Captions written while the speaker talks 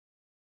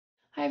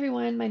Hi,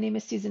 everyone. My name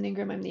is Susan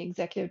Ingram. I'm the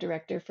Executive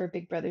Director for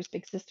Big Brothers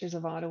Big Sisters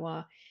of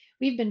Ottawa.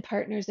 We've been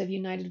partners of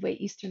United Way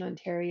Eastern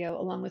Ontario,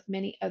 along with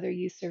many other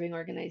youth serving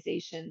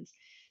organizations,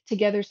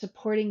 together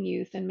supporting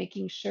youth and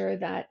making sure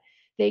that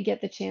they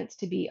get the chance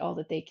to be all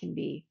that they can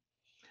be.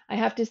 I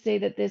have to say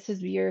that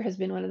year has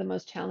been one of the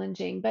most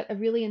challenging, but a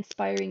really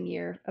inspiring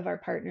year of our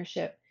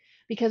partnership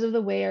because of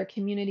the way our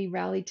community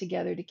rallied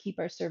together to keep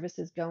our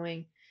services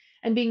going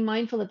and being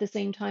mindful at the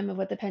same time of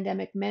what the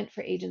pandemic meant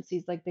for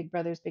agencies like Big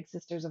Brothers Big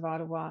Sisters of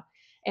Ottawa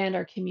and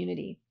our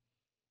community.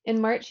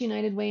 In March,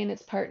 United Way and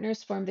its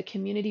partners formed the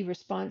Community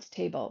Response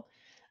Table,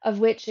 of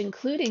which,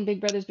 including Big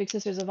Brothers Big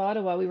Sisters of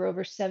Ottawa, we were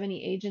over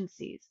 70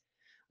 agencies.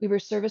 We were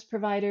service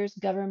providers,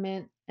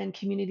 government, and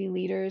community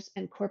leaders,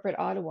 and corporate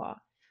Ottawa.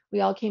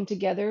 We all came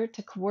together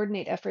to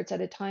coordinate efforts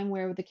at a time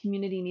where the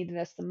community needed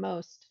us the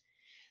most.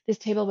 This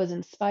table was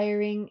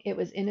inspiring, it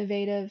was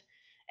innovative,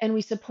 and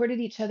we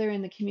supported each other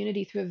in the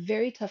community through a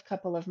very tough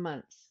couple of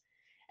months.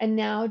 And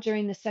now,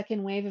 during the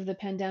second wave of the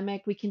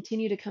pandemic, we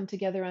continue to come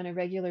together on a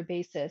regular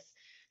basis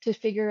to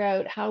figure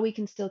out how we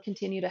can still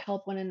continue to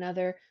help one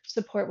another,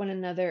 support one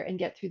another, and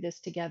get through this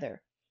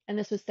together. And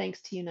this was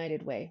thanks to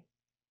United Way.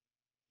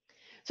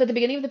 So at the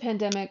beginning of the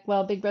pandemic,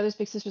 while Big Brothers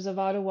Big Sisters of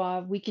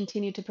Ottawa, we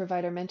continued to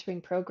provide our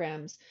mentoring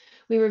programs.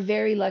 We were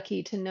very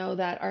lucky to know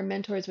that our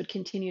mentors would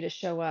continue to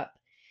show up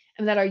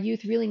and that our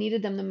youth really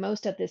needed them the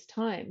most at this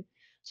time.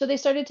 So they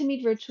started to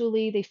meet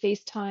virtually, they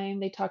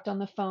FaceTime, they talked on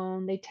the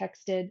phone, they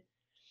texted.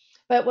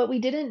 But what we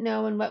didn't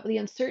know and what the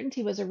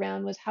uncertainty was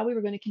around was how we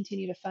were going to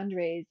continue to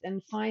fundraise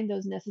and find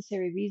those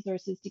necessary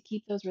resources to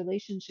keep those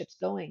relationships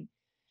going,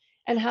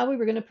 and how we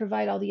were going to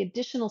provide all the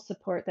additional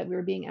support that we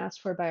were being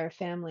asked for by our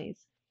families,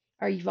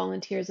 our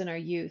volunteers, and our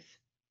youth.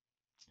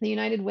 The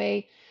United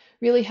Way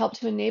really helped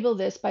to enable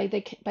this by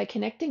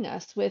connecting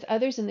us with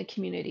others in the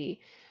community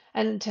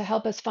and to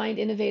help us find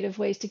innovative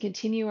ways to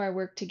continue our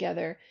work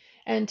together,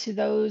 and to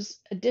those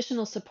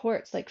additional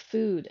supports like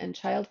food and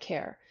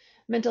childcare,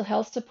 mental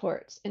health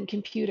supports, and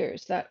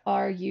computers that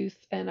our youth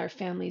and our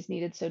families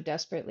needed so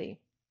desperately.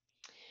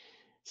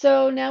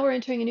 So now we're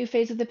entering a new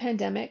phase of the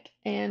pandemic,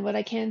 and what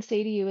I can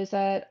say to you is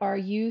that our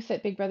youth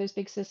at Big Brothers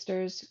Big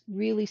Sisters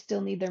really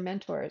still need their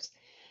mentors,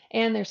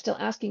 and they're still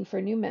asking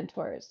for new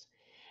mentors.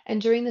 And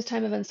during this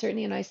time of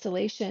uncertainty and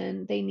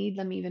isolation, they need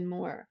them even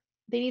more.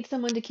 They need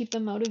someone to keep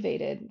them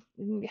motivated,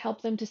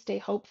 help them to stay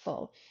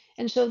hopeful,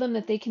 and show them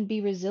that they can be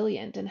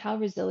resilient and how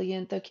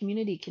resilient the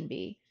community can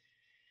be.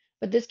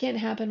 But this can't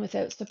happen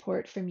without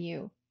support from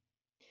you.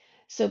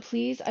 So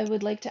please, I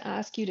would like to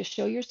ask you to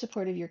show your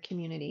support of your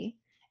community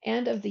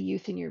and of the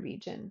youth in your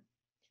region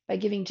by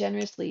giving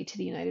generously to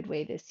the United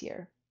Way this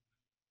year.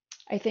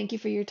 I thank you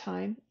for your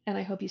time, and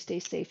I hope you stay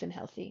safe and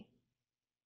healthy.